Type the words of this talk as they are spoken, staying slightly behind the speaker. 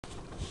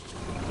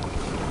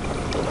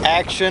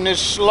Action is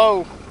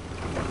slow.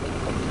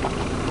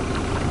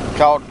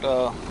 Caught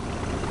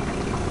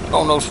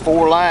on those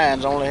 4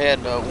 lines, only had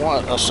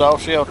a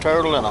soft shell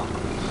turtle and a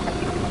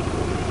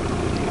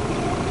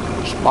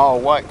small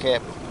white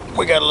cap.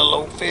 We got a little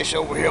old fish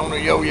over here on the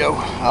yo-yo.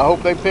 I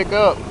hope they pick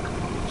up.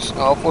 It's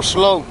awful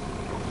slow.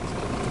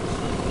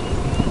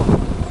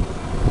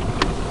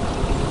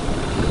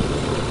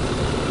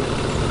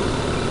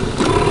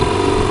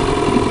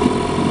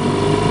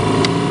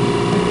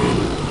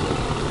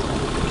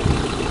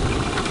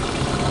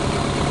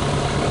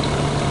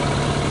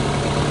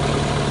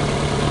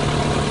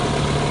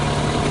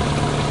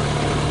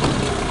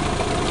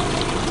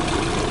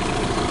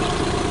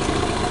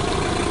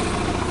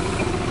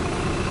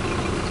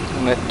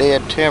 That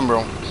dead timber,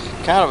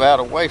 kind of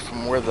out away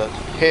from where the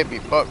heavy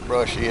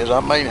buckbrush is. I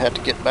may have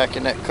to get back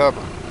in that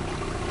cover.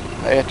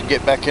 I have to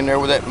get back in there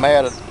where that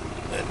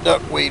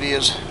duckweed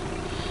is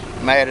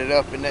matted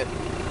up in that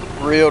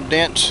real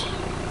dense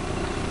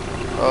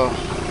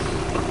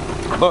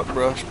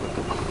buckbrush. But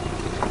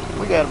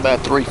we got about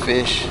 3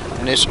 fish,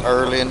 and it's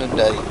early in the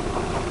day,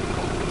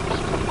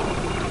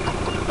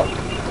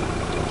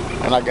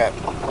 and I got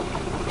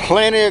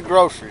plenty of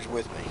groceries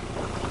with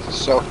me,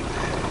 so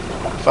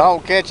if I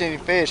don't catch any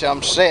fish,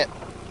 I'm set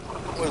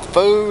with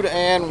food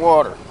and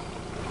water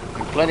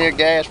and plenty of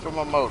gas for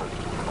my motor.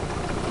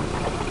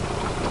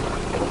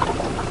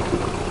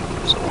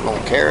 So we're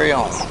going to carry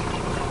on.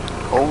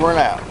 Over and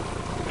out.